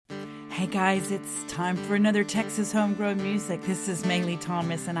Hey guys, it's time for another Texas Homegrown Music. This is Maylee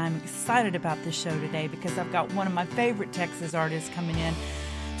Thomas, and I'm excited about this show today because I've got one of my favorite Texas artists coming in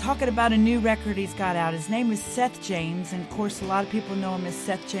talking about a new record he's got out. His name is Seth James, and of course a lot of people know him as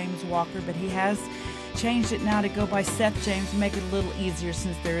Seth James Walker, but he has changed it now to go by Seth James to make it a little easier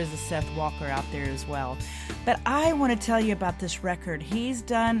since there is a Seth Walker out there as well. But I want to tell you about this record. He's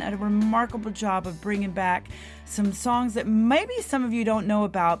done a remarkable job of bringing back some songs that maybe some of you don't know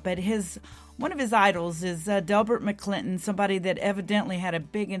about, but one of his idols is Delbert McClinton, somebody that evidently had a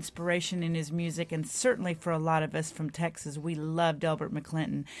big inspiration in his music, and certainly for a lot of us from Texas, we love Delbert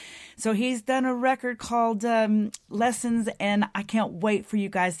McClinton. So he's done a record called Lessons, and I can't wait for you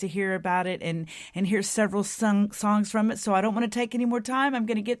guys to hear about it and hear several songs from it. So I don't want to take any more time. I'm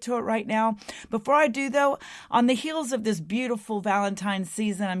going to get to it right now. Before I do, though, on the heels of this beautiful Valentine's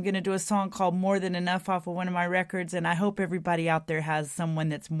season, I'm going to do a song called More Than Enough off of one of my records, and I hope everybody out there has someone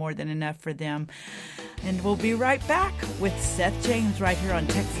that's more than enough for them. And we'll be right back with Seth James right here on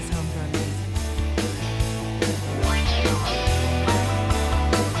Texas Homegrown Music.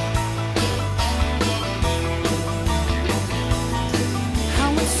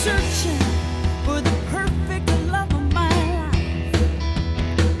 I was searching for the perfect love of my life.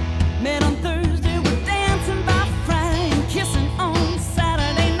 Met on Thursday, we're dancing by Friday and kissing on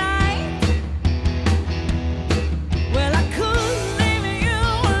Saturday night. Well, I couldn't leave you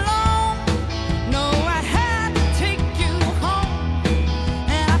alone. No, I had to take you home.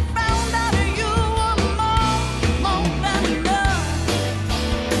 And I found out that you were more than enough.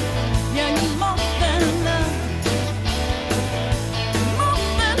 Yeah, you're more than enough. More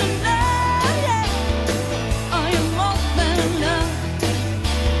than enough.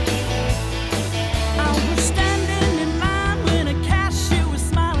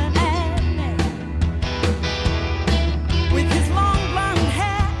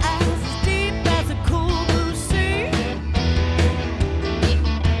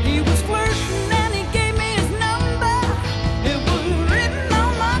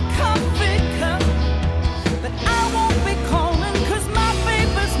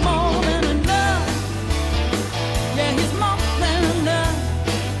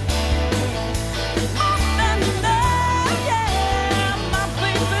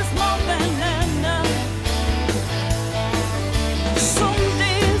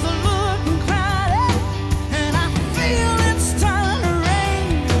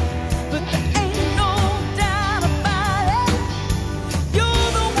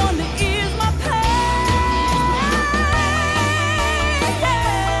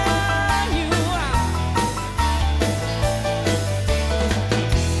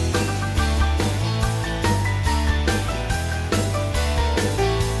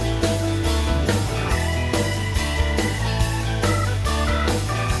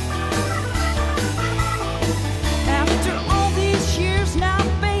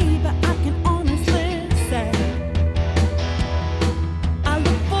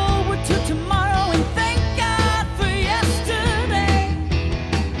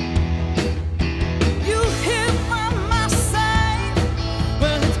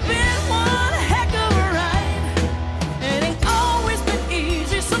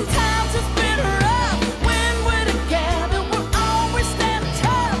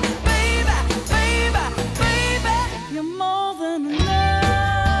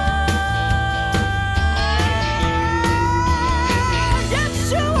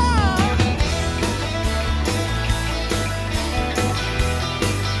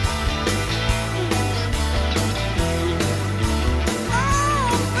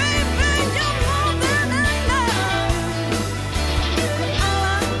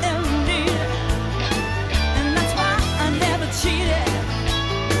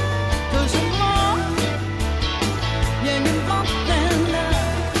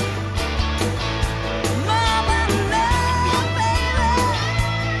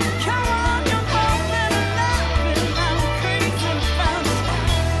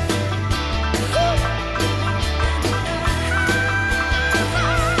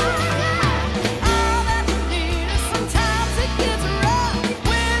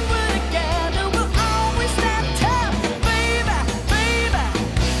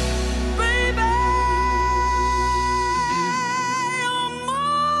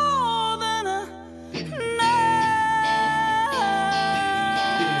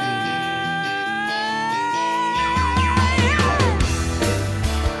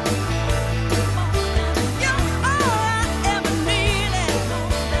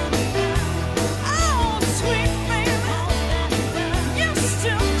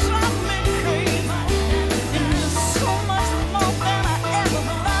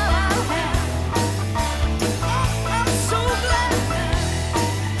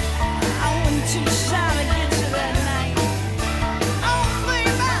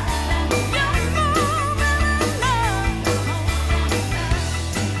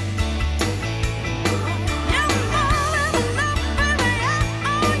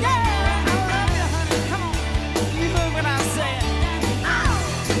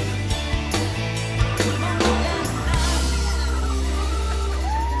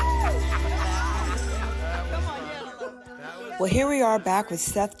 Well, here we are back with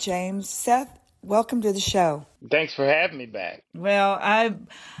Seth James. Seth, welcome to the show. Thanks for having me back. Well,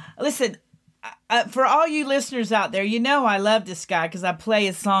 listen. For all you listeners out there, you know I love this guy because I play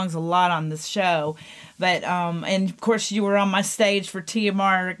his songs a lot on this show. But and of course you were on my stage for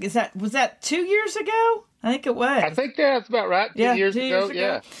TMR. Was that 2 years ago? I think it was. I think that's about right. 2 years ago.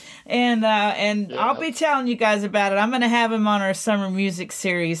 Yeah. And I'll be telling you guys about it. I'm going to have him on our summer music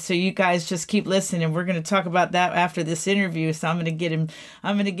series, so you guys just keep listening. We're going to talk about that after this interview. So I'm going to get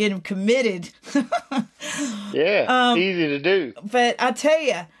him committed. Yeah, easy to do. But I tell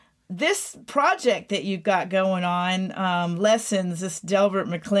you, this project that you've got going on, Lessons, this Delbert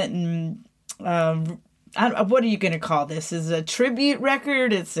McClinton, what are you going to call this? Is it a tribute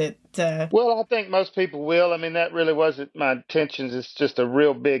record? Is it? Well, I think most people will. I mean, that really wasn't my intentions. It's just a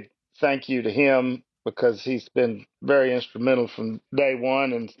real big thank you to him because he's been very instrumental from day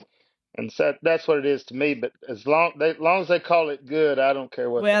one, and so that's what it is to me. But as long as they call it good, I don't care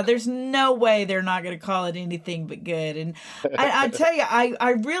what. Well, there's no way they're not going to call it anything but good. And I tell you,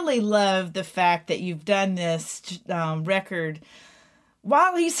 I really love the fact that you've done this record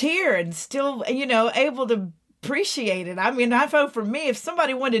while he's here and still, able to appreciate it. I mean, I know for me, if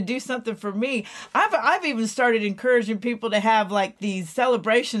somebody wanted to do something for me, I've even started encouraging people to have like these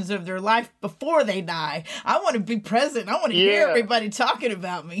celebrations of their life before they die. I want to be present. I want to hear everybody talking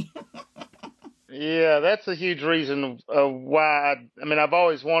about me. Yeah, that's a huge reason of why. I mean, I've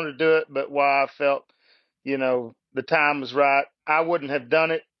always wanted to do it, but why I felt, the time was right. I wouldn't have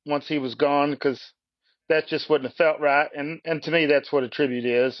done it once he was gone because that just wouldn't have felt right. And to me, that's what a tribute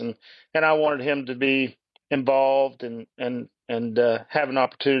is. And I wanted him to be involved and have an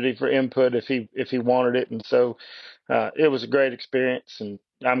opportunity for input if he wanted it. And so it was a great experience, and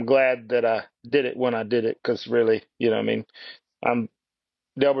I'm glad that I did it when I did it because really, I'm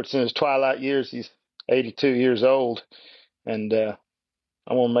Delbert's in his twilight years. He's 82 years old, and I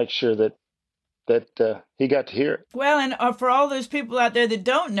want to make sure that he got to hear it. Well, and for all those people out there that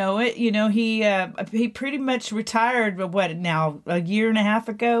don't know it, he pretty much retired. What now? A year and a half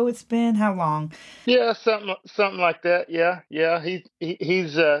ago? It's been how long? Yeah, something like that. Yeah. He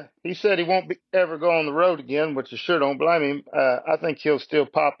said he won't ever go on the road again, which I sure don't blame him. I think he'll still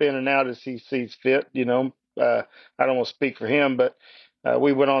pop in and out as he sees fit. I don't want to speak for him, but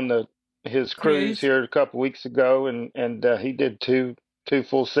we went on his cruise here a couple of weeks ago, and he did two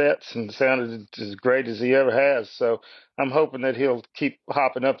full sets and sounded as great as he ever has. So I'm hoping that he'll keep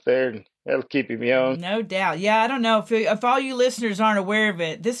hopping up there and that'll keep him young. No doubt. Yeah, I don't know if all you listeners aren't aware of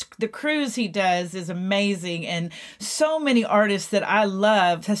it. The cruise he does is amazing, and so many artists that I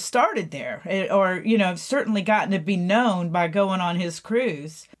love have started there, or have certainly gotten to be known by going on his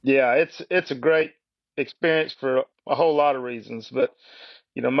cruise. Yeah, it's a great experience for a whole lot of reasons, but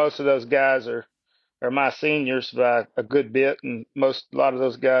most of those guys are my seniors by a good bit, and a lot of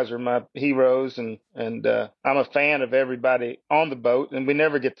those guys are my heroes, and I'm a fan of everybody on the boat, and we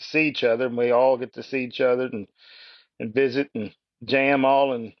never get to see each other, and we all get to see each other and visit and jam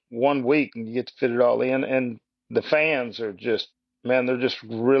all in 1 week, and you get to fit it all in. And the fans are they're just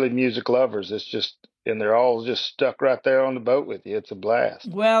really music lovers. And they're all just stuck right there on the boat with you. It's a blast.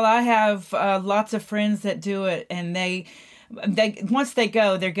 Well, I have lots of friends that do it, and they once they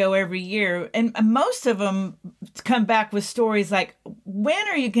go every year, and most of them come back with stories like, when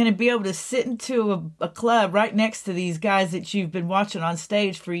are you going to be able to sit into a club right next to these guys that you've been watching on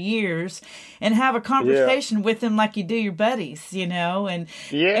stage for years and have a conversation with them like you do your buddies, and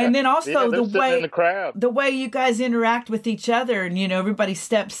then also the way you guys interact with each other, and everybody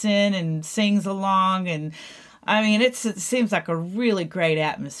steps in and sings along, and I mean it seems like a really great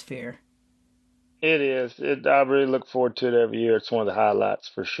atmosphere. It is. I really look forward to it every year. It's one of the highlights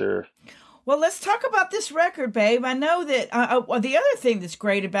for sure. Well, let's talk about this record, babe. I know that the other thing that's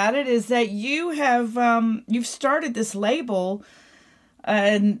great about it is that you have you've started this label,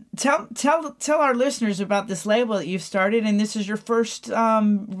 and tell our listeners about this label that you've started, and this is your first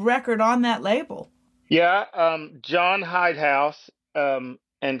record on that label. Yeah, John Hidehouse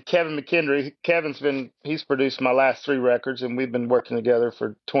and Kevin McKendry. He's produced my last 3 records, and we've been working together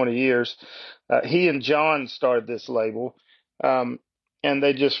for 20 years. He and John started this label, and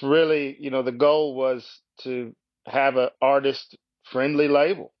they just really, the goal was to have an artist-friendly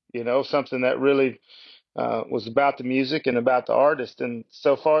label, something that really was about the music and about the artist. And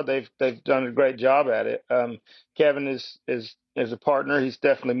so far, they've done a great job at it. Kevin is a partner. He's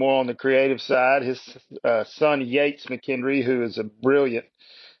definitely more on the creative side. His son Yates McKendry, who is a brilliant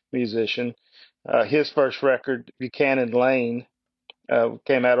musician, his first record, Buchanan Lane,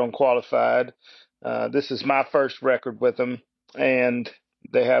 came out on Qualified. This is my first record with them, and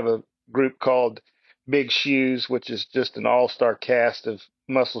they have a group called Big Shoes, which is just an all-star cast of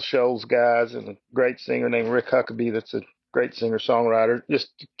Muscle Shoals guys, and a great singer named Rick Huckabee that's a great singer-songwriter. Just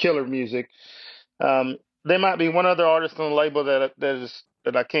killer music. There might be one other artist on the label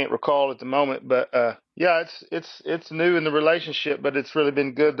that I can't recall at the moment, but yeah, it's new in the relationship, but it's really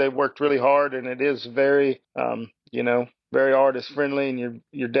been good. They've worked really hard, and it is very very artist friendly, and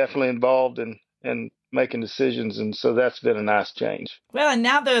you're definitely involved in making decisions, and so that's been a nice change. Well, and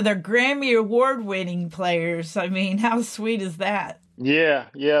now they're Grammy award winning players. I mean, how sweet is that? Yeah,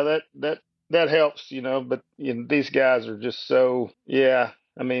 that helps, but these guys are just so, yeah.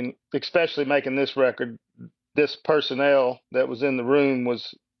 I mean, especially making this record, this personnel that was in the room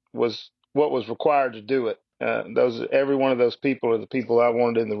was what was required to do it. Every one of those people are the people I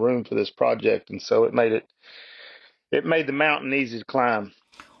wanted in the room for this project, and so it made the mountain easy to climb.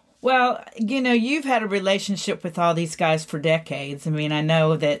 Well, you've had a relationship with all these guys for decades. I mean, I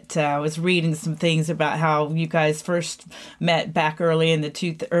know that I was reading some things about how you guys first met back early in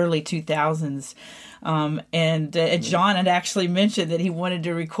the early 2000s. And John had actually mentioned that he wanted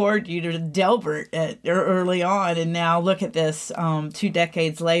to record you to Delbert early on. And now look at this, 2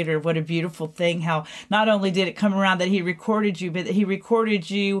 decades later. What a beautiful thing. How not only did it come around that he recorded you, but that he recorded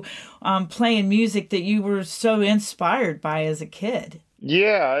you playing music that you were so inspired by as a kid.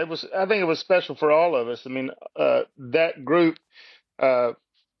 Yeah, it was. I think it was special for all of us. I mean, that group,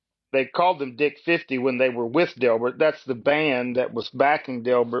 they called them Dick 50 when they were with Delbert. That's the band that was backing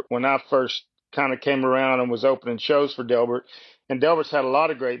Delbert when I first kind of came around and was opening shows for Delbert. And Delbert's had a lot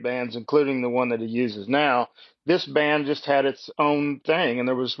of great bands, including the one that he uses now. This band just had its own thing, and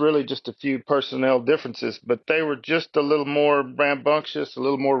there was really just a few personnel differences, but they were just a little more rambunctious, a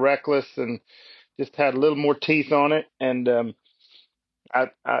little more reckless, and just had a little more teeth on it. And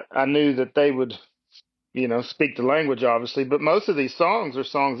I knew that they would, speak the language, obviously. But most of these songs are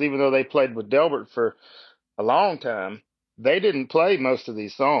songs, even though they played with Delbert for a long time, they didn't play most of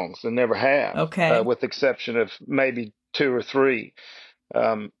these songs and never have, okay. With the exception of maybe 2 or 3.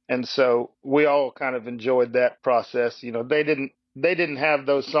 And so we all kind of enjoyed that process. They didn't have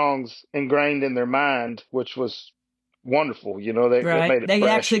those songs ingrained in their mind, which was wonderful. It made it they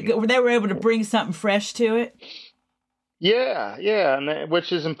fresh. They were able to bring something fresh to it. Yeah, and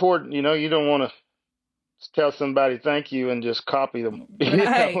which is important. You don't want to tell somebody thank you and just copy them.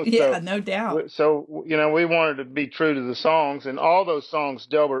 Right. Yeah, no doubt. So, we wanted to be true to the songs, and all those songs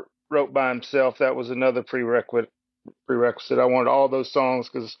Delbert wrote by himself. That was another prerequisite. I wanted all those songs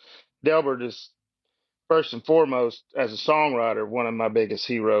because Delbert is, first and foremost, as a songwriter, one of my biggest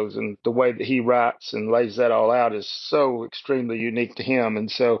heroes, and the way that he writes and lays that all out is so extremely unique to him.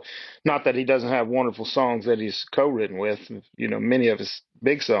 And so, not that he doesn't have wonderful songs that he's co-written with, many of his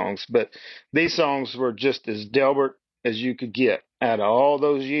big songs, but these songs were just as Delbert as you could get. Out of all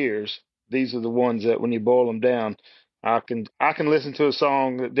those years, these are the ones that, when you boil them down, I can listen to a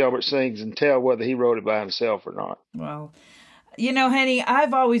song that Delbert sings and tell whether he wrote it by himself or not. Well, honey,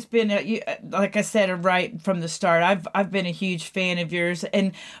 I've always been, like I said right from the start, I've been a huge fan of yours,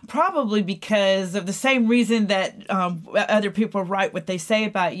 and probably because of the same reason that other people write what they say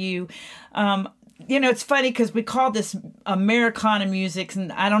about you. It's funny because we call this Americana music,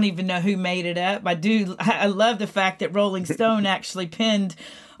 and I don't even know who made it up. I love the fact that Rolling Stone actually pinned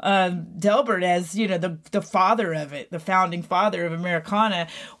Delbert as, the father of it, the founding father of Americana,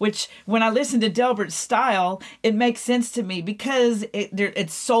 which when I listen to Delbert's style, it makes sense to me because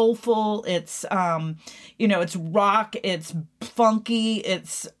it's soulful, it's, it's rock, it's funky,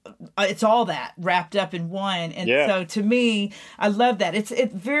 it's all that wrapped up in one. And so to me, I love that.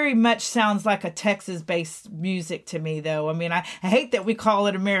 It very much sounds like a Texas-based music to me, though. I mean, I hate that we call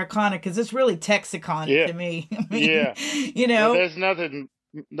it Americana because it's really Texicana to me. I mean, Well,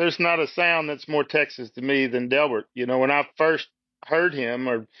 there's not a sound that's more Texas to me than Delbert. When I first heard him,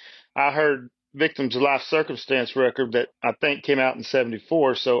 or I heard Victims of Life Circumstance record that I think came out in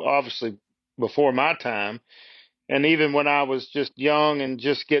 74, so obviously before my time. And even when I was just young and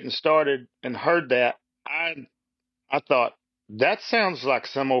just getting started and heard that, I thought, that sounds like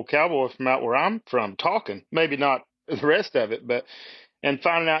some old cowboy from out where I'm from talking. Maybe not the rest of it, but and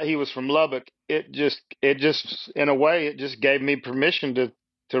finding out he was from Lubbock, it just in a way, it just gave me permission to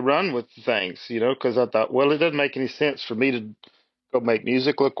run with things, because I thought, well, it doesn't make any sense for me to go make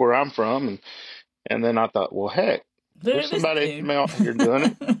music. Look where I'm from. And then I thought, well, heck, there's somebody out here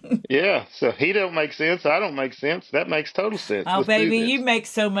doing it. Yeah. So he don't make sense. I don't make sense. That makes total sense. Oh, Let's do baby, this. you make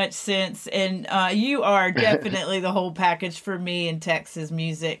so much sense. And you are definitely the whole package for me in Texas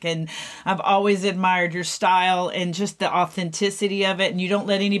music. And I've always admired your style and just the authenticity of it. And you don't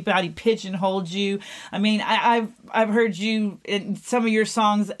let anybody pigeonhole you. I mean, I've heard you in some of your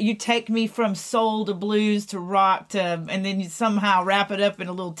songs. You take me from soul to blues to rock to, and then you somehow wrap it up in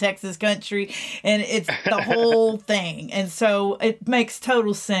a little Texas country. And it's the whole thing. And so it makes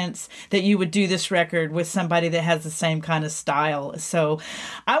total sense that you would do this record with somebody that has the same kind of style. So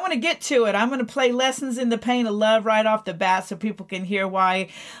I want to get to it. I'm going to play Lessons in the Pain of Love right off the bat so people can hear why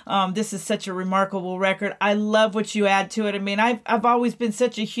this is such a remarkable record. I love what you add to it. I mean, I've always been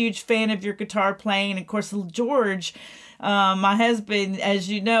such a huge fan of your guitar playing. And of course, George, my husband, as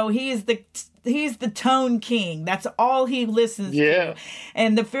you know, he's the tone king. That's all he listens to.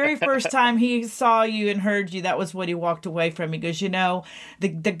 And the very first time he saw you and heard you, that was what he walked away from. He goes,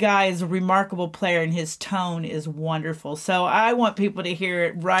 the guy is a remarkable player and his tone is wonderful. So I want people to hear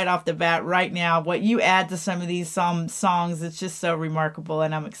it right off the bat right now. What you add to some of these songs, it's just so remarkable.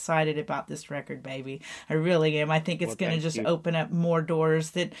 And I'm excited about this record, baby. I really am. I think it's going to just open up more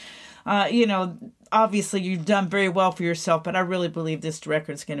doors that, obviously you've done very well for yourself, but I really believe this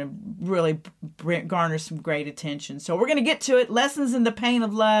record's going to really garner some great attention. So we're going to get to it. Lessons in the Pain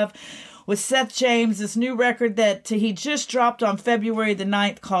of Love with Seth James, this new record that he just dropped on February the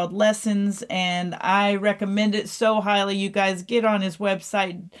 9th called Lessons, and I recommend it so highly. You guys get on his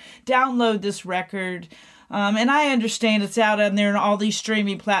website, download this record. And I understand it's out on there on all these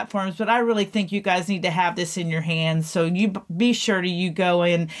streaming platforms, but I really think you guys need to have this in your hands. So you be sure to go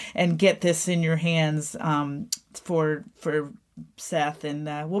in and get this in your hands for Seth.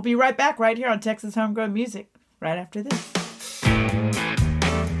 And we'll be right back right here on Texas Homegrown Music right after this.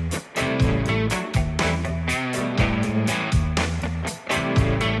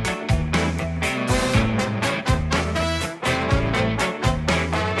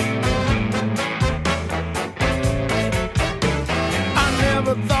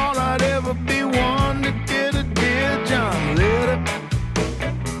 Thought I'd ever be one to get a Dear John letter.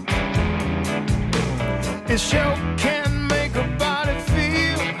 It sure can make a body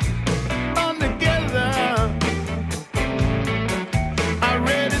feel untogether. I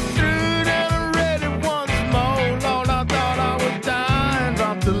read it through, then I read it once more. Lord, I thought I was dying.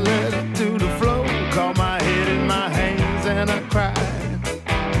 Dropped the letter to the floor, caught my head in my hands and I cried.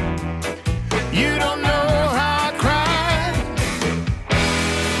 You don't know how I cried.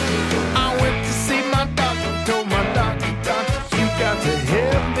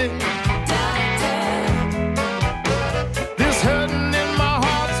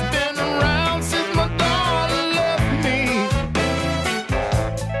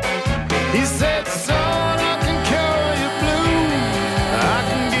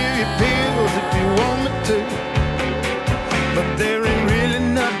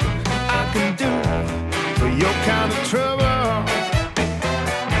 Kind of trouble.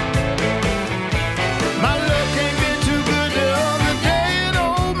 My luck ain't been too good the other day. An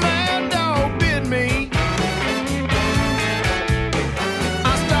old mad dog bit me. I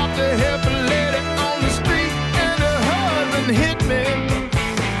stopped to help a lady on the street and her husband hit me.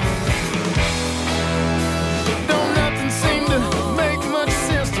 Don't nothing seem to make much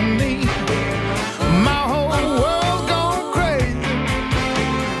sense to me. My whole world's gone crazy.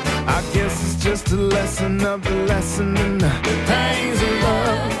 I guess it's just a lesson of the lesson in the pains of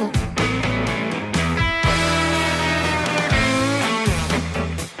love.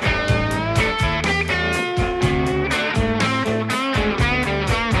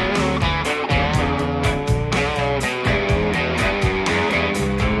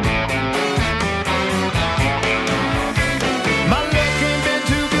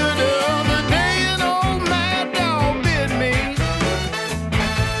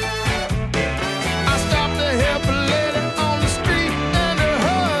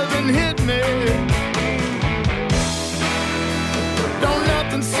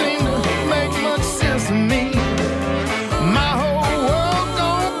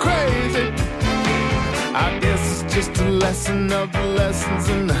 Lesson of the lessons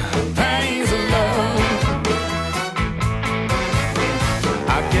and the pains of love.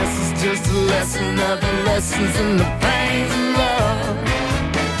 I guess it's just a lesson of the lessons and the pains of love.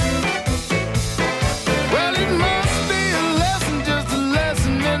 Well, it must be a lesson, just a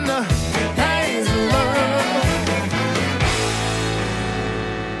lesson in the pains of love.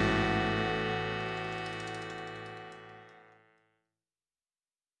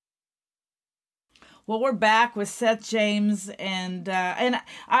 Well, we're back with Seth James, and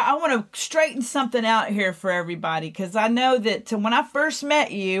I want to straighten something out here for everybody, because I know that when I first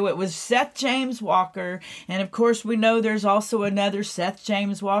met you, it was Seth James Walker, and of course we know there's also another Seth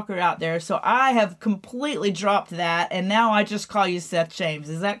James Walker out there, so I have completely dropped that, and now I just call you Seth James.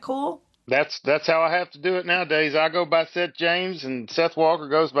 Is that cool? That's how I have to do it nowadays. I go by Seth James, and Seth Walker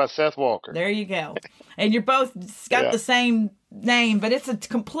goes by Seth Walker. There you go. And you're both got the same name, but it's a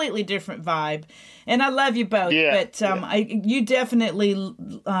completely different vibe. And I love you both. Yeah, but you definitely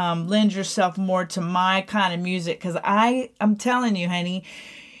lend yourself more to my kind of music, because I'm telling you, honey,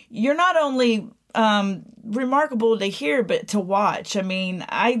 you're not only remarkable to hear, but to watch. I mean,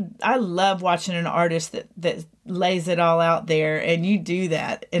 I love watching an artist that lays it all out there, and you do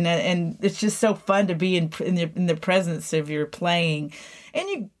that, and it's just so fun to be in the presence of your playing, and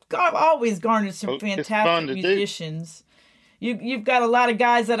you always garnered some fantastic musicians. You've got a lot of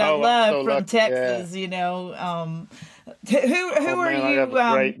guys that I love from Texas. You know, who are you? I have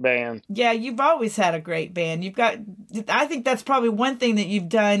a great band. Yeah, you've always had a great band. I think that's probably one thing that you've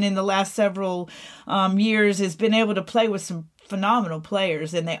done in the last several years, is been able to play with some phenomenal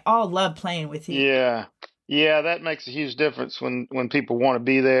players, and they all love playing with you. Yeah, that makes a huge difference when people want to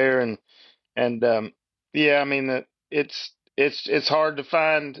be there, and I mean that it's hard to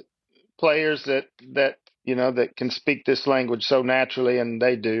find players that that can speak this language so naturally, and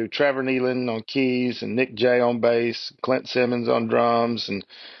they do. Trevor Nealon on keys, and Nick J on bass, Clint Simmons on drums, and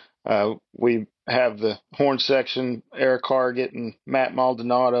we have the horn section, Eric Hargett and Matt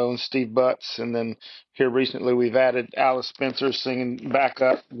Maldonado and Steve Butts, and then here recently we've added Alice Spencer singing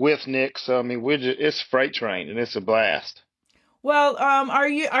backup with Nick. So I mean, it's freight train, and it's a blast. Well,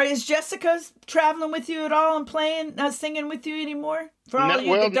 is Jessica traveling with you at all and playing, singing with you anymore? For all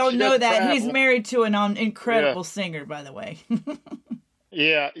you that don't know that, travel. He's married to an incredible singer, by the way.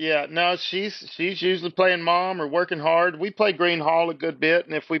 Yeah. No, she's usually playing mom or working hard. We play Green Hall a good bit,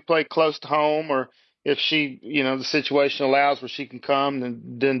 and if we play close to home, or if she, the situation allows where she can come,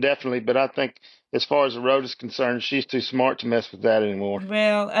 then definitely. But I think as far as the road is concerned, she's too smart to mess with that anymore.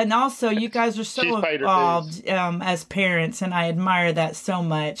 Well, and also you guys are so involved as parents, and I admire that so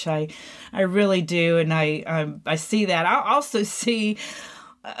much. I really do, and I see that. I also see,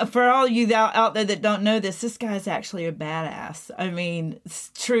 for all you out there that don't know this guy's actually a badass. I mean,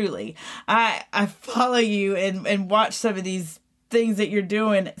 truly. I follow you and watch some of these things that you're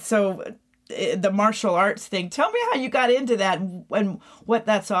doing. So the martial arts thing, tell me how you got into that and what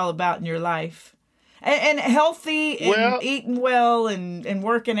that's all about in your life. And healthy and eating well and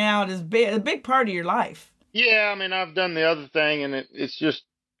working out is a big part of your life. Yeah, I mean, I've done the other thing, and it's just,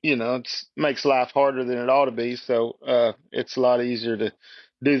 it makes life harder than it ought to be. So it's a lot easier to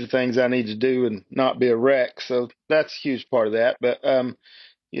do the things I need to do and not be a wreck. So that's a huge part of that. But,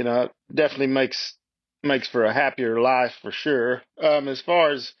 it definitely makes for a happier life for sure. As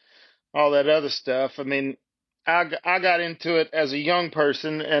far as all that other stuff, I mean, I got into it as a young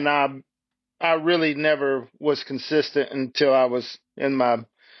person, and I really never was consistent until I was in my,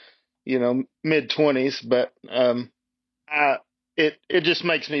 mid-20s. But it just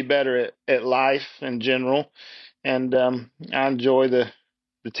makes me better at life in general, and I enjoy the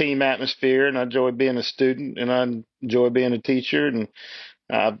team atmosphere, and I enjoy being a student, and I enjoy being a teacher, and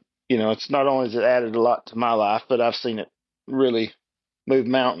it's not only has it added a lot to my life, but I've seen it really move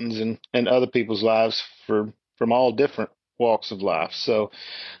mountains and other people's lives from all different walks of life. So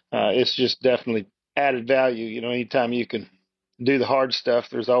it's just definitely added value. Anytime you can do the hard stuff,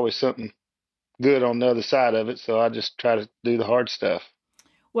 there's always something good on the other side of it. So I just try to do the hard stuff.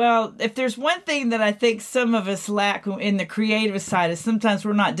 Well, if there's one thing that I think some of us lack in the creative side, is sometimes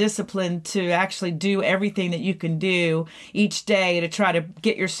we're not disciplined to actually do everything that you can do each day to try to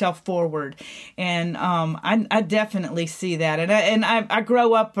get yourself forward. And I definitely see that. And I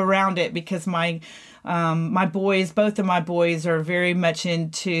grow up around it, because my boys, both of my boys are very much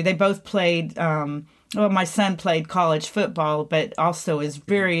they both played, my son played college football, but also is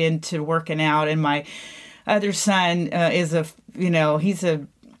very into working out. And my other son is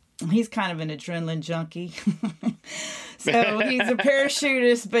he's kind of an adrenaline junkie. So he's a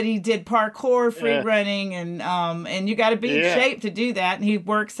parachutist, but he did parkour, free running, and you got to be in shape to do that. And he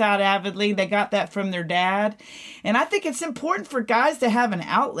works out avidly. They got that from their dad. And I think it's important for guys to have an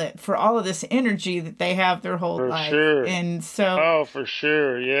outlet for all of this energy that they have their whole life. Sure. And so, for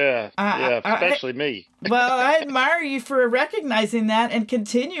sure. Yeah. Especially me. Well, I admire you for recognizing that and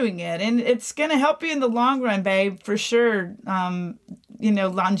continuing it. And it's going to help you in the long run, babe, for sure.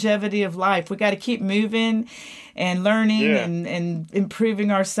 Longevity of life. We got to keep moving and learning and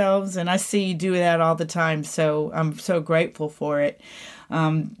improving ourselves. And I see you do that all the time. So I'm so grateful for it.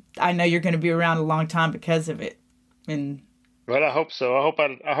 I know you're going to be around a long time because of it. And Well, I hope so. I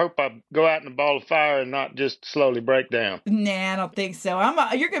hope I go out in a ball of fire and not just slowly break down. nah, I don't think so.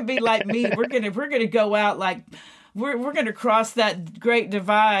 You're going to be like me. We're going to go out like we're going to cross that great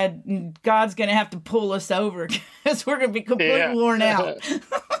divide, and God's going to have to pull us over because we're going to be completely worn out.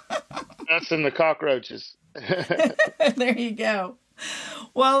 Us and the cockroaches. There you go.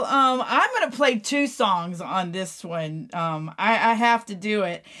 Well, I'm going to play 2 songs on this one. I have to do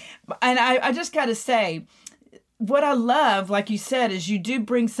it. And I just got to say, what I love, like you said, is you do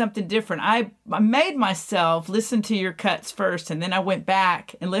bring something different. I made myself listen to your cuts first, and then I went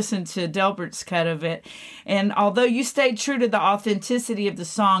back and listened to Delbert's cut of it. And although you stayed true to the authenticity of the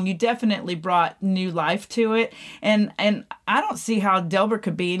song, you definitely brought new life to it. And I don't see how Delbert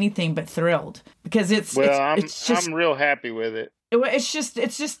could be anything but thrilled, because I'm real happy with it. It's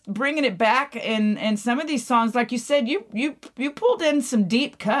just bringing it back, and some of these songs, like you said, you pulled in some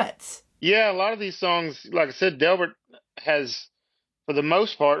deep cuts. Yeah, a lot of these songs, like I said, Delbert has, for the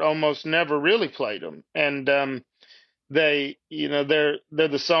most part, almost never really played them, and they're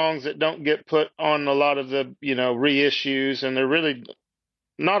the songs that don't get put on a lot of the reissues, and they're really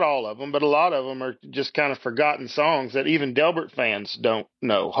not all of them, but a lot of them are just kind of forgotten songs that even Delbert fans don't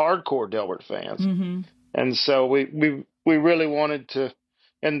know, hardcore Delbert fans, and so we really wanted to,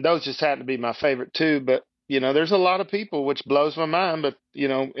 and those just happen to be my favorite too, but. There's a lot of people, which blows my mind, but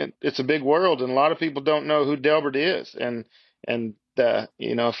it's a big world, and a lot of people don't know who Delbert is. And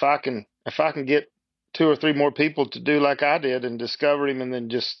if I can get 2 or 3 more people to do like I did and discover him, and then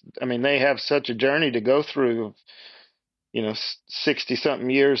they have such a journey to go through, 60 something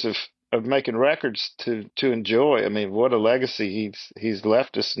years of making records to enjoy. I mean, what a legacy he's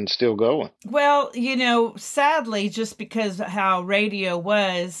left us and still going. Well, sadly, just because how radio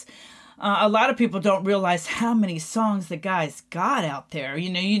was. A lot of people don't realize how many songs the guy's got out there.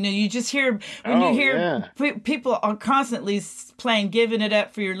 You just hear people are constantly playing "Giving It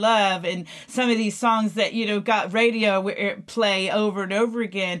Up for Your Love" and some of these songs that got radio play over and over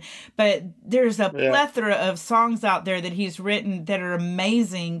again. But there's a plethora of songs out there that he's written that are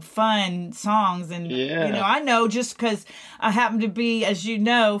amazing, fun songs. And I know just because I happen to be, as you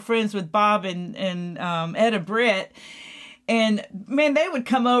know, friends with Bob and Etta Britt. And man, they would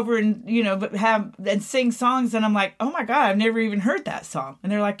come over and have and sing songs, and I'm like, oh my God, I've never even heard that song. And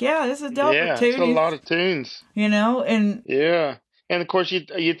they're like, yeah, this is Delbert tune. It's a lot of tunes. And yeah, and of course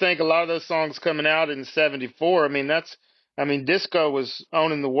you think a lot of those songs coming out in '74. Disco was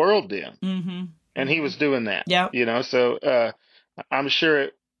owning the world then, and he was doing that. Yeah, so I'm sure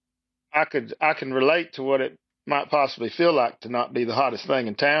I can relate to what it might possibly feel like to not be the hottest thing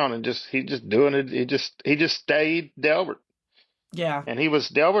in town, and he just doing it. He just stayed Delbert. Yeah. And he was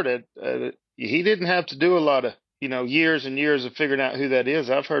Delbert he didn't have to do a lot of, years and years of figuring out who that is.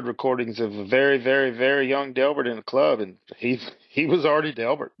 I've heard recordings of a very, very, very young Delbert in a club, and he was already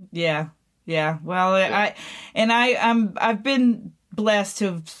Delbert. Yeah. Yeah. Well, I've been blessed to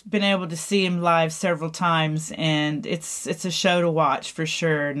have been able to see him live several times, and it's a show to watch for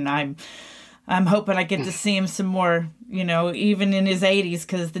sure. And I'm hoping I get to see him some more, even in his 80s,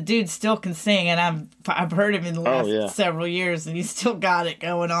 because the dude still can sing, and I've heard him in the last several years, and he's still got it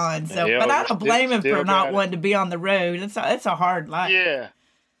going on. So, but I don't blame him for not wanting to be on the road. It's a hard life.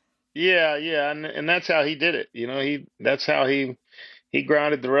 Yeah, and that's how he did it. That's how he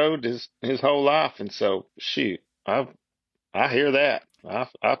grinded the road his whole life, and so shoot, I hear that.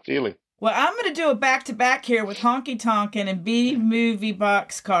 I feel him. Well, I'm going to do a back-to-back here with Honky Tonkin' and B-Movie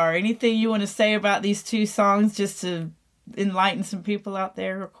Boxcar. Anything you want to say about these 2 songs just to enlighten some people out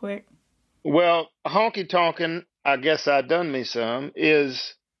there real quick? Well, Honky Tonkin', I guess I done me some,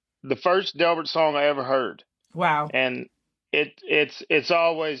 is the first Delbert song I ever heard. Wow. And it's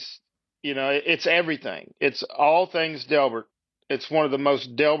always, it's everything. It's all things Delbert. It's one of the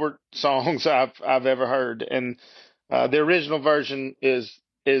most Delbert songs I've ever heard. And the original version is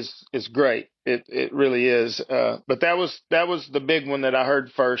great. It really is. But that was the big one that I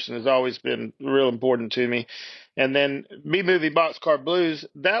heard first, and has always been real important to me. And then B-Movie Boxcar Blues,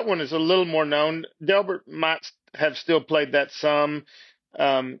 that one is a little more known. Delbert might have still played that some.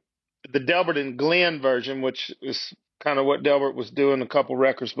 The Delbert and Glenn version, which is kind of what Delbert was doing a couple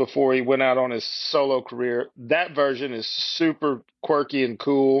records before he went out on his solo career, that version is super quirky and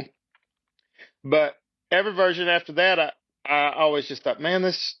cool. But every version after that, I always just thought, man,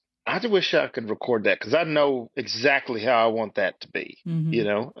 I just wish I could record that, because I know exactly how I want that to be,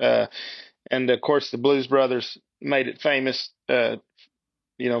 and of course the Blues Brothers made it famous, from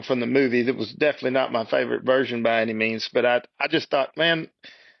the movie. That was definitely not my favorite version by any means, but I just thought, man,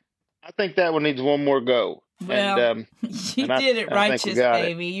 I think that one needs one more go. Well, and you did it righteous,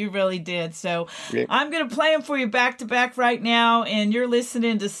 baby. You really did. So I'm going to play them for you back to back right now. And you're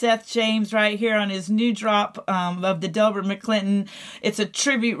listening to Seth James right here on his new drop of the Delbert McClinton. It's a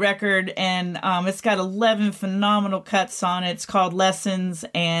tribute record, and it's got 11 phenomenal cuts on it. It's called Lessons,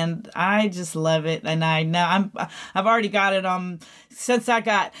 and I just love it. And I know I've already got it on since I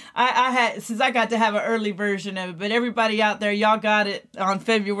got to have an early version of it. But everybody out there, y'all got it on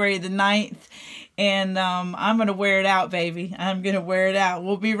February the 9th. And I'm going to wear it out, baby. I'm going to wear it out.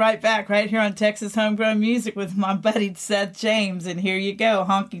 We'll be right back right here on Texas Homegrown Music with my buddy Seth James. And here you go,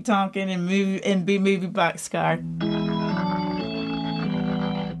 honky tonkin' and be movie boxcar.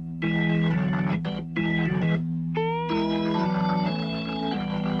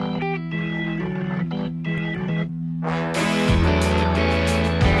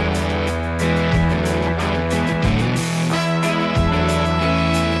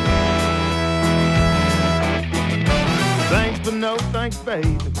 No thanks,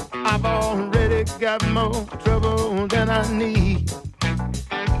 baby. I've already got more trouble than I need.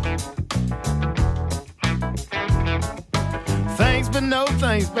 Thanks, but no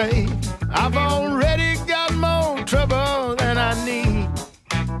thanks, baby. I've already got more trouble than I need.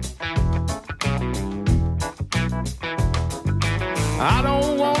 I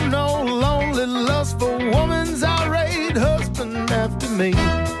don't want no lonely, lustful woman's irate husband after me.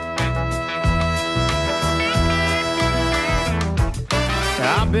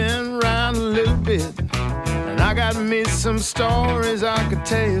 I've been around a little bit, and I got me some stories I could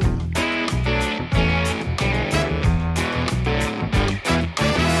tell.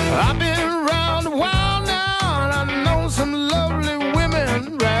 I've been around a while now, and I know some lovely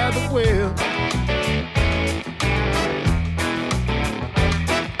women rather well.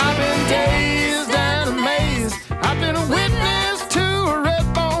 I've been dazed and amazed. I've been a witness to a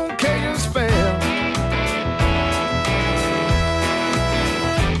red bone Cajun spell.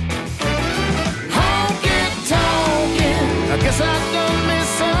 I guess I done me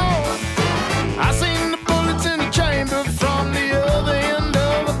so. I seen the bullets in the chamber from the other end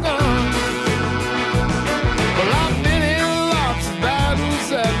of a gun. Well, I've been in lots of battles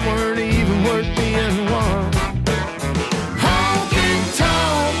that weren't even worth being won. Honky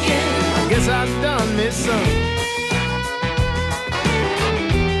tonkin', I guess I done me some.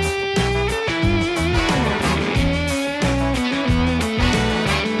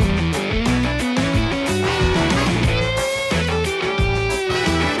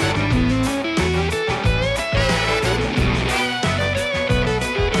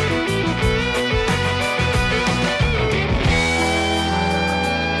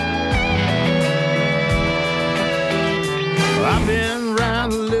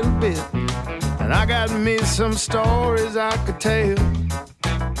 I got me some stories I could tell.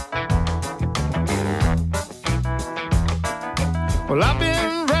 Well, I've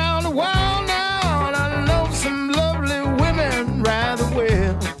been around a while now, and I know some lovely women rather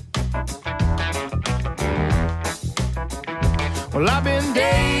well. Well, I've been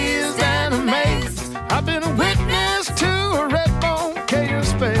dazed and amazed. I've been a witness to a red bone Cajun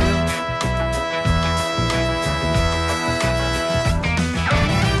spell.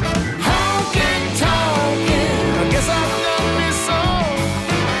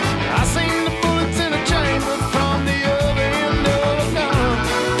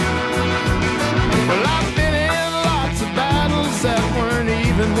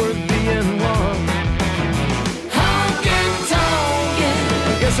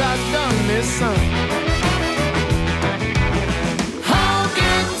 I done this son.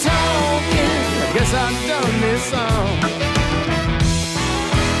 Honky tonkin', I guess I done this song.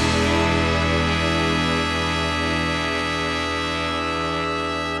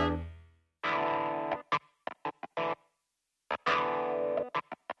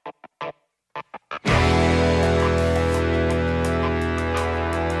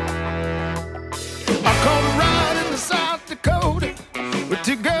 I caught a ride in the South Dakota with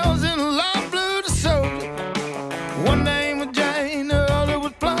two girls in a light blue DeSoto. One name was Jane, the other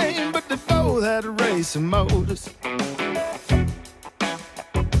was Plain, but they both had a race of motors. Next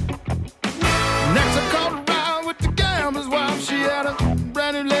I caught a ride with the gambler's wife. She had a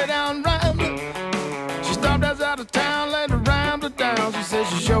brand new lay down Rambler. She stopped us out of town, laid the Rambler down. She said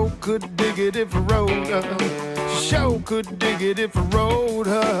she sure could dig it if I rode her. She sure could dig it if I rode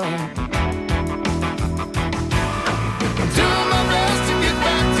her. Doing my best to get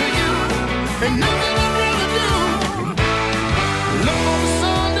back to you. Ain't nothing I'd rather do. Look for the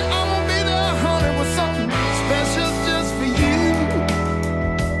Sunday, I'm gonna be there, honey, with something special just for you.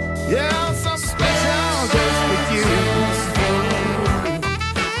 Yeah, something special just for you.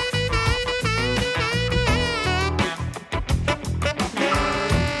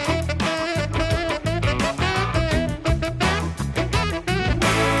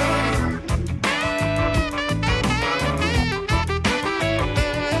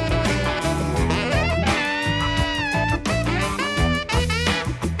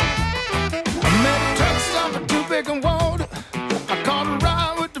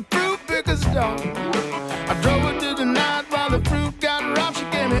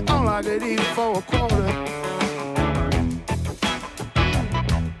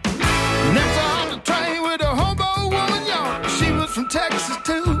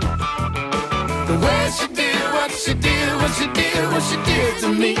 she did to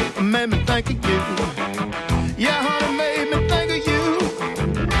me made me think of you. Yeah, honey, made me think of you.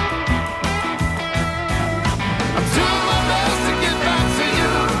 I'm doing my best to get back to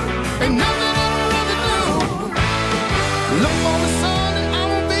you. Ain't nothing I can really do. Look for the sun and I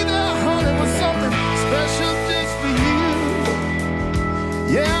will be there, honey, with something special just for you.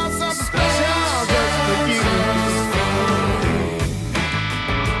 Yeah, something special just for you.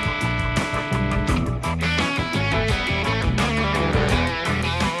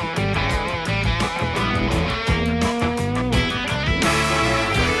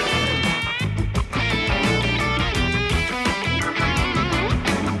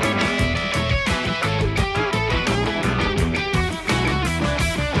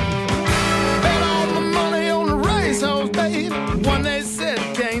 One they said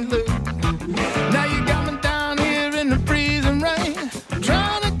can't lose. Now you got me down here in the freezing rain,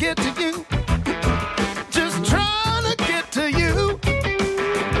 trying to get to you, just trying to get to you.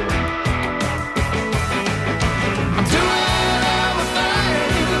 I'm doing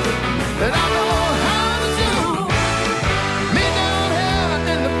everything that I know how to do. Me down here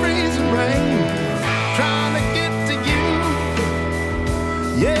in the freezing rain, trying to get to you.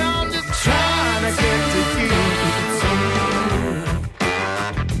 Yeah, I'm just trying to get to you.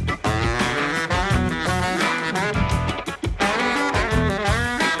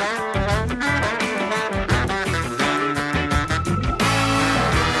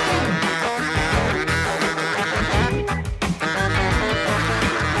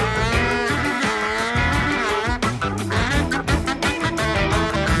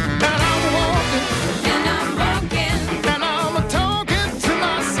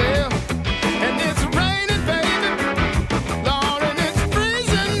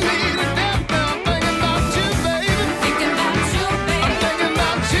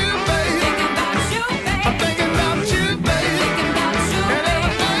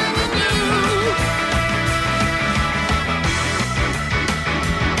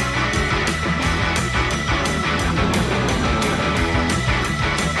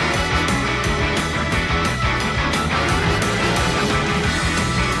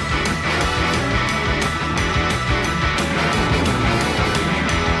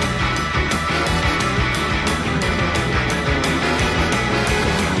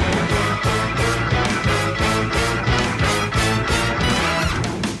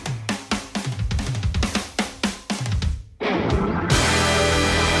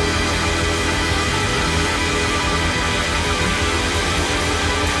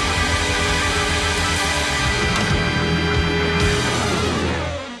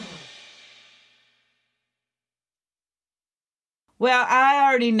 Well, I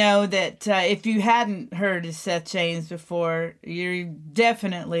already know that if you hadn't heard of Seth James before, you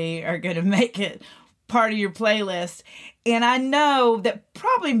definitely are going to make it part of your playlist. And I know that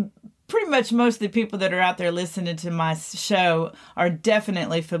probably pretty much most of the people that are out there listening to my show are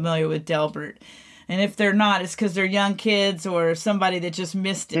definitely familiar with Delbert. And if they're not, it's because they're young kids or somebody that just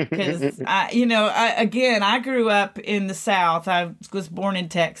missed it. Because, I grew up in the South. I was born in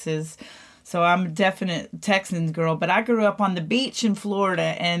Texas. So I'm a definite Texans girl, but I grew up on the beach in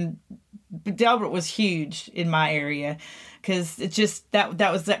Florida, and Delbert was huge in my area because it just that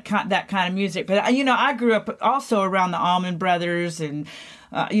was that kind of music. But I grew up also around the Allman Brothers, and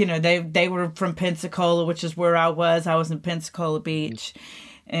they were from Pensacola, which is where I was. I was in Pensacola Beach,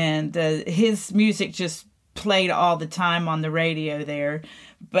 and his music just played all the time on the radio there.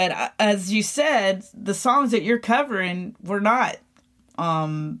 But as you said, the songs that you're covering were not.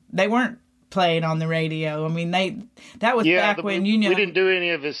 They weren't played on the radio. I mean, that was back when we didn't do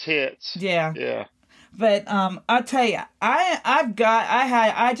any of his hits. Yeah. But I'll tell you,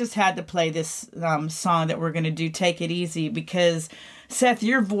 I just had to play this song that we're gonna do, "Take It Easy," because Seth,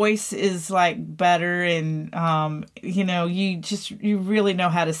 your voice is like butter, and you really know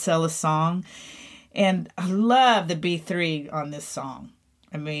how to sell a song, and I love the B3 on this song.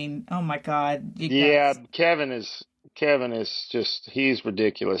 I mean, oh my God, guys. Kevin is just, he's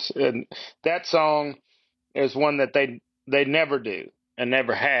ridiculous. And that song is one that they never do and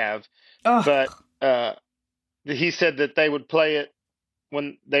never have. Oh. But he said that they would play it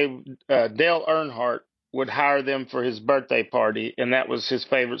when Dale Earnhardt would hire them for his birthday party, and that was his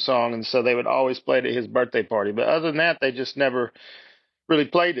favorite song, and so they would always play it at his birthday party. But other than that, they just never really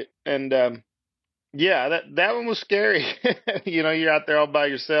played it. And that one was scary. You're out there all by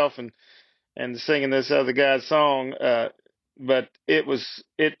yourself and singing this other guy's song, but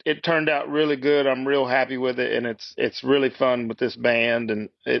it turned out really good. I'm real happy with it, and it's really fun with this band, and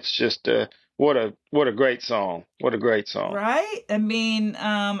it's just what a great song. What a great song. Right? I mean,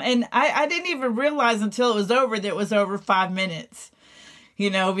 and I didn't even realize until it was over that it was over 5 minutes.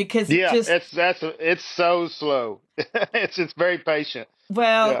 Because it's so slow. it's very patient.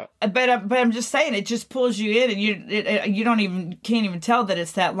 Well, but I'm just saying, it just pulls you in, and you can't even tell that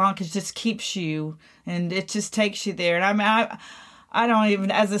it's that long, 'cause it just keeps you, and it just takes you there. And I don't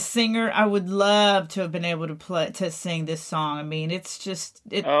even, as a singer, I would love to have been able to sing this song. I mean, it's just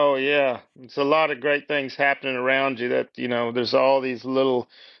Oh yeah, it's a lot of great things happening around you. That there's all these little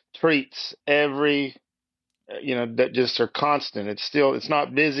treats that just are constant. It's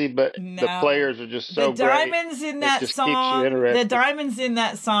not busy, but the players are just so great. The diamonds in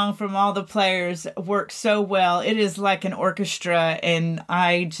that song from all the players work so well. It is like an orchestra, and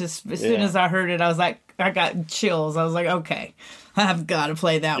I just, as soon as I heard it, I was like, I got chills. I was like, okay, I've got to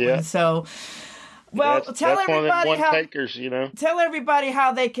play that one. So, well, tell everybody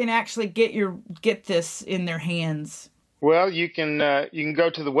how they can actually get this in their hands. Well, you can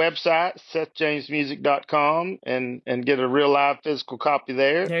go to the website, SethJamesMusic.com, and get a real live physical copy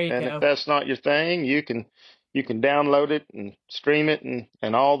there. There you go. And if that's not your thing, you can download it and stream it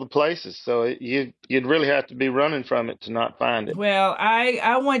and all the places. So you'd really have to be running from it to not find it. Well,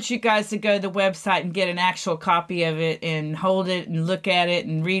 I want you guys to go to the website and get an actual copy of it and hold it and look at it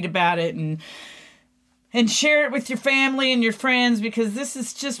and read about it and share it with your family and your friends, because this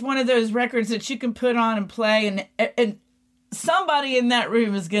is just one of those records that you can put on and play, and somebody in that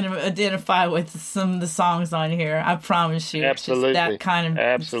room is going to identify with some of the songs on here. I promise you. Absolutely. It's just that kind of,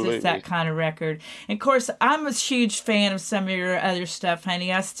 Absolutely. It's just that kind of record. And of course, I'm a huge fan of some of your other stuff,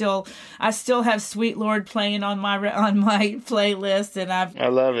 honey. I still have Sweet Lord playing on my playlist, and I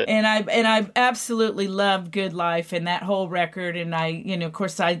love it. And I absolutely love Good Life and that whole record. And of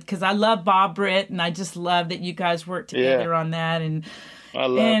course, because I love Bob Britt, and I just love that you guys work together on that. And I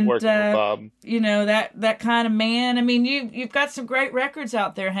love working with Bob. That kind of man. I mean, you've got some great records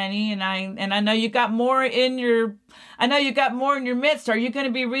out there, honey, and I know you got more in your midst. Are you going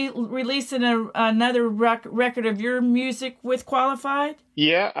to be releasing another record of your music with Qualified?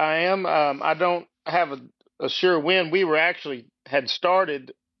 Yeah, I am. I don't have a sure when. We had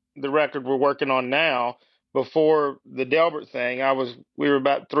started the record we're working on now before the Delbert thing. We were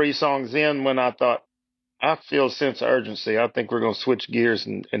about 3 songs in when I thought, I feel a sense of urgency. I think we're going to switch gears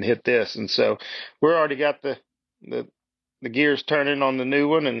and hit this. And so we're already got the gears turning on the new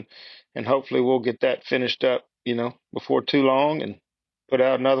one, and hopefully we'll get that finished up, before too long, and put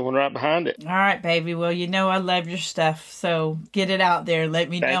out another one right behind it. All right, baby. Well, I love your stuff, so get it out there. Let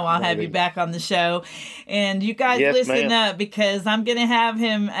me know. I'll have you back on the show. And you guys listen up, because I'm going to have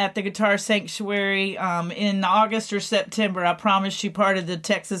him at the Guitar Sanctuary in August or September. I promise you, part of the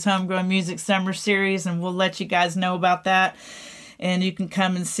Texas Homegrown Music Summer Series, and we'll let you guys know about that. And you can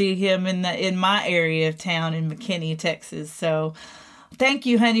come and see him in my area of town in McKinney, Texas. So thank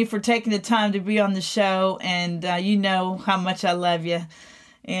you, honey, for taking the time to be on the show, and you know how much I love you.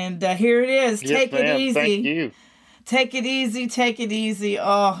 And here it is. Take it easy. Thank you. Take it easy. Take it easy.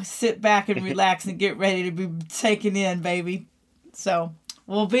 Oh, sit back and relax and get ready to be taken in, baby. So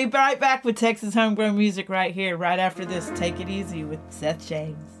we'll be right back with Texas Homegrown Music right here, right after this. Take it easy with Seth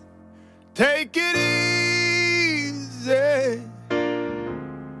James. Take it easy,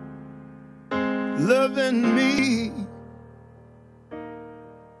 loving me.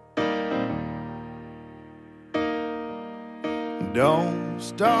 Don't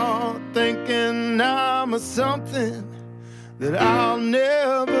start thinking I'm a something that I'll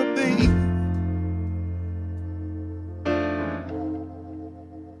never be.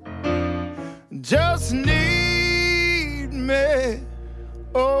 Just need me,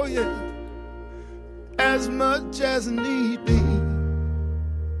 oh yeah, as much as need be.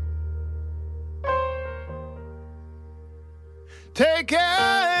 Take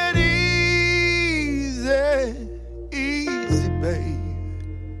it easy, easy, babe,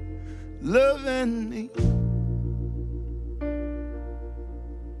 loving me.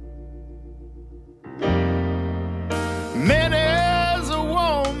 Many's a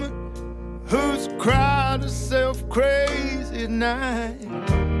woman who's cried herself crazy at night.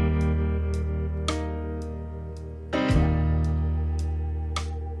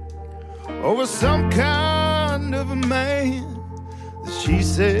 Over some kind of a man that she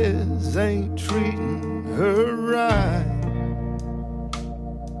says ain't treating her right.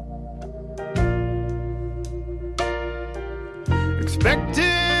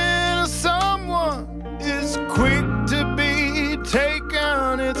 Expecting someone is quick to be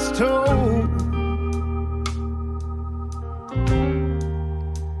taken its toll.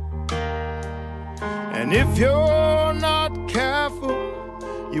 And if you're not careful,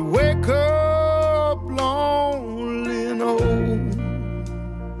 you wake up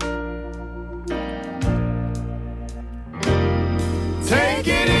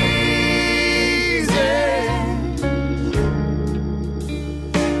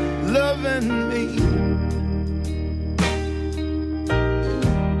loving me.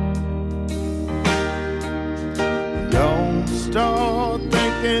 Don't start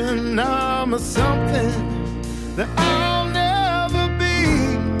thinking I'm a something that I'll never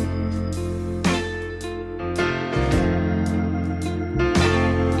be.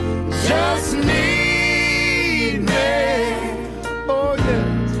 Just need me, oh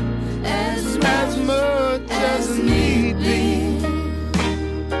yes, as much as need be.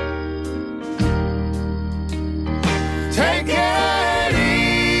 Take it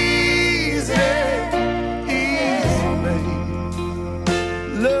easy, easy,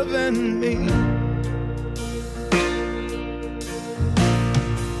 loving me.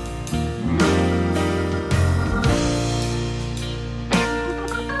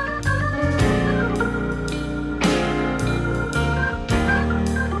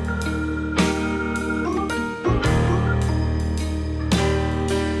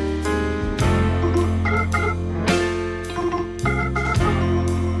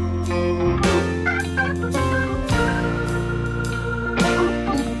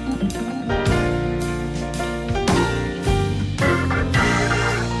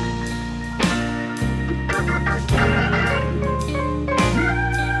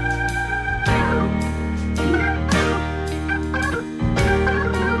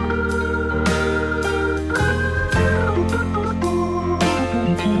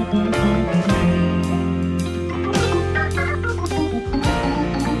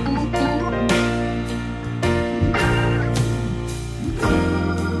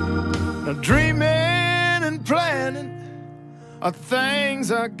 Now dreaming and planning are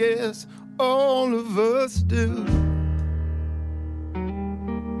things I guess all of us do.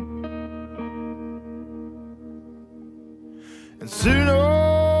 And sooner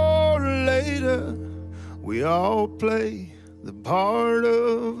or later we all play the part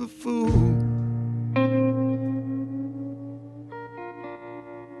of a fool.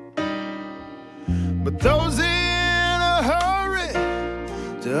 But those in a hurry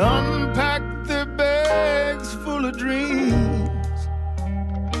to unpack their bags full of dreams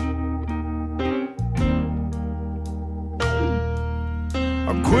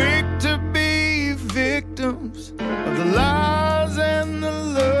are quick to be victims of the lies and the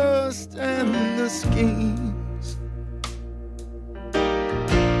lust and the schemes.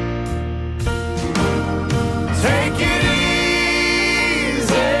 Take it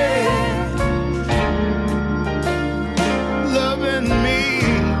easy, loving me.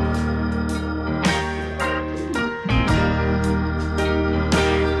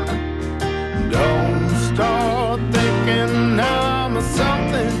 Don't start thinking I'm a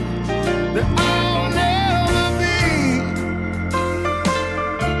something that I'll never be.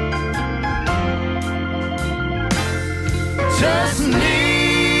 Just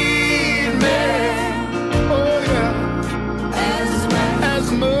need me, oh yeah, as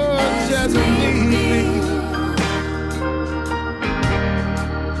much as I need me.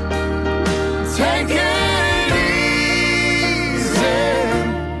 Take it easy,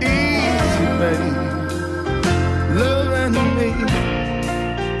 easy, baby, loving me.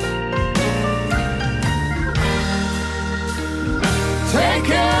 Take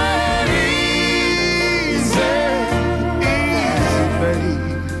it easy, easy, baby,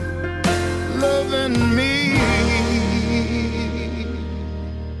 loving me.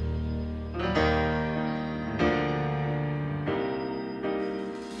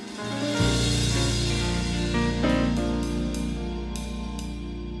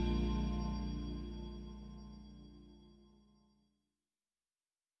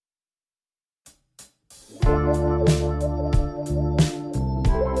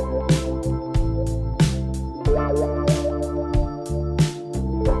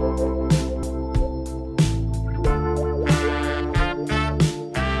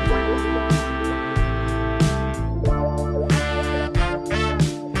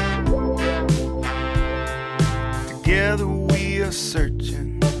 Together we are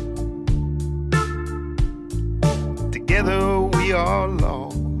searching. Together we are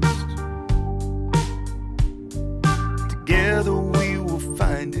lost. Together we will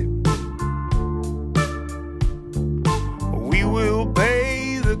find it. We will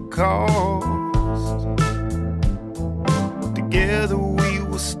pay the cost. Together we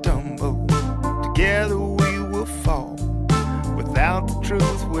will stumble. Together we will fall. Without the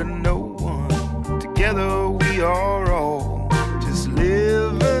truth we're no one. Together we are all just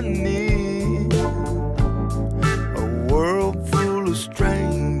living in a world full of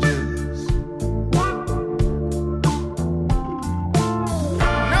strangers.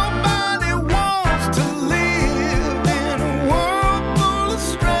 Nobody wants to live in a world full of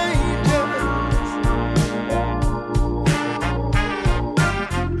strangers.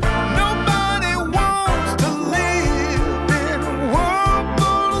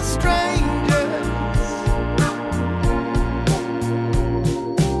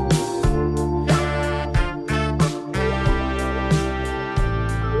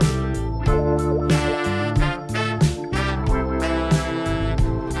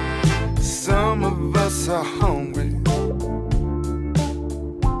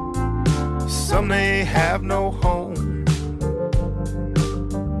 Some may have no home.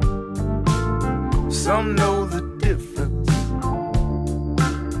 Some know the difference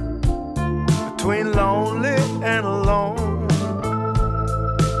between lonely and alone.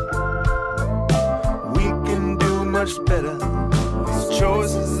 We can do much better these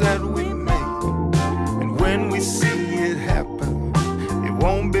choices that we make, and when we see it happen, it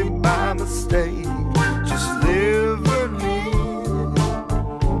won't be by mistake. Just live anew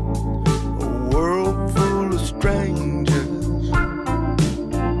a world full of strangers.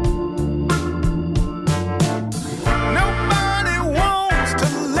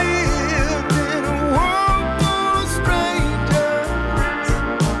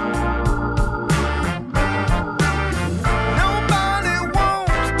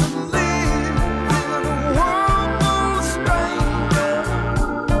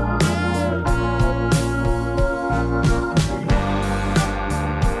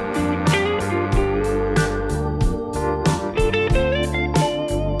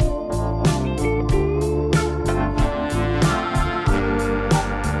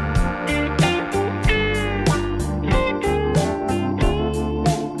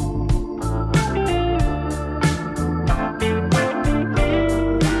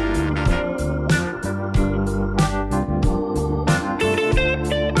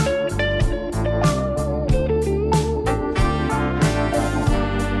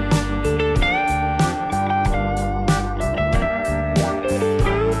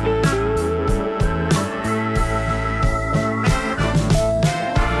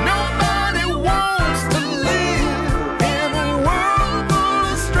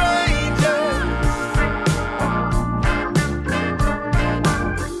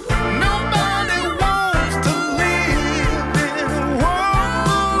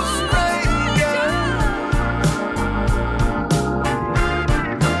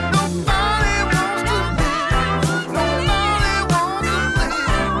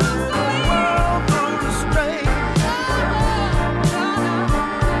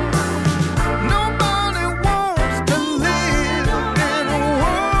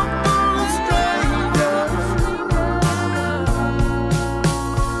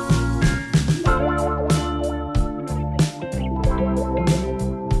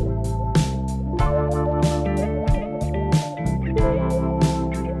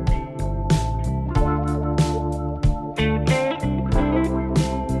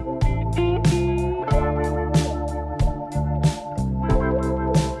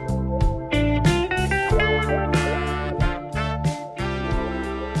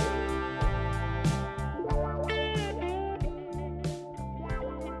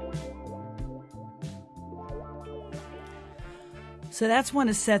 So that's one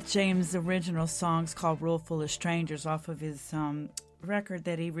of Seth James' original songs called Room Full of Strangers off of his record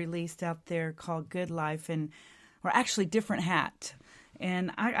that he released out there called Good Life, or actually Different Hat.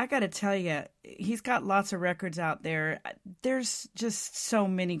 And I got to tell you, he's got lots of records out there. There's just so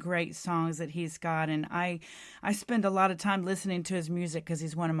many great songs that he's got, and I spend a lot of time listening to his music because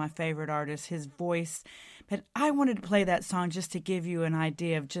he's one of my favorite artists, his voice. But I wanted to play that song just to give you an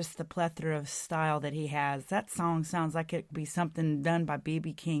idea of just the plethora of style that he has. That song sounds like it could be something done by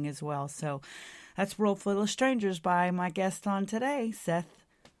B.B. King as well. So that's Room Full of Strangers by my guest on today, Seth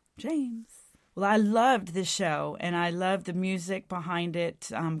James. Well, I loved the show, and I loved the music behind it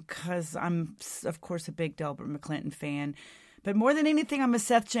because I'm, of course, a big Delbert McClinton fan. But more than anything, I'm a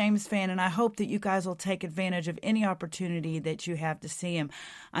Seth James fan, and I hope that you guys will take advantage of any opportunity that you have to see him.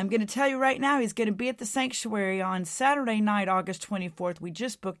 I'm going to tell you right now, he's going to be at the Sanctuary on Saturday night, August 24th. We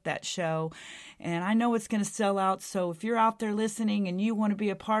just booked that show, and I know it's going to sell out. So if you're out there listening and you want to be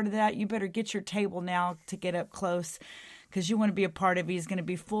a part of that, you better get your table now to get up close, because you want to be a part of it. He's going to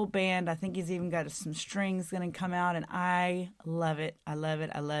be full band. I think he's even got some strings going to come out, and I love it. I love it.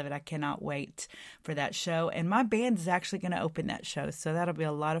 I love it. I cannot wait for that show. And my band is actually going to open that show, so that'll be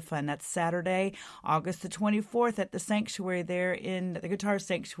a lot of fun. That's Saturday, August the 24th at the Sanctuary there in the Guitar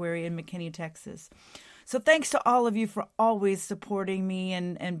Sanctuary in McKinney, Texas. So thanks to all of you for always supporting me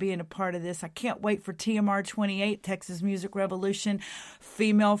and being a part of this. I can't wait for TMR 28, Texas Music Revolution,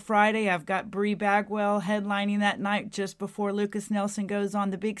 Female Friday. I've got Bree Bagwell headlining that night just before Lucas Nelson goes on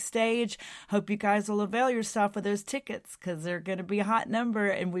the big stage. Hope you guys will avail yourself of those tickets because they're going to be a hot number.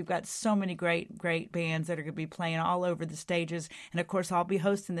 And we've got so many great bands that are going to be playing all over the stages. And, of course, I'll be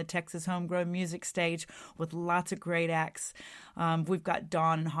hosting the Texas Homegrown Music Stage with lots of great acts. We've got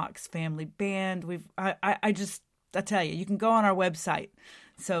Dawn and Hawk's Family Band. I tell you, you can go on our website,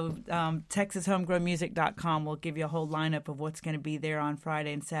 So TexasHomegrownMusic.com will give you a whole lineup of what's going to be there on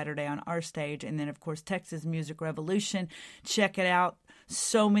Friday and Saturday on our stage. And then, of course, Texas Music Revolution. Check it out.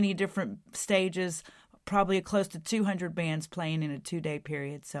 So many different stages, probably close to 200 bands playing in a 2-day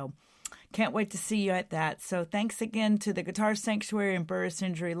period. So can't wait to see you at that. So thanks again to the Guitar Sanctuary and Burris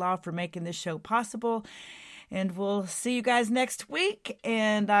Injury Law for making this show possible. And we'll see you guys next week.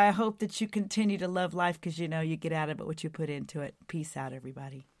 And I hope that you continue to love life because you know you get out of it what you put into it. Peace out,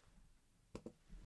 everybody.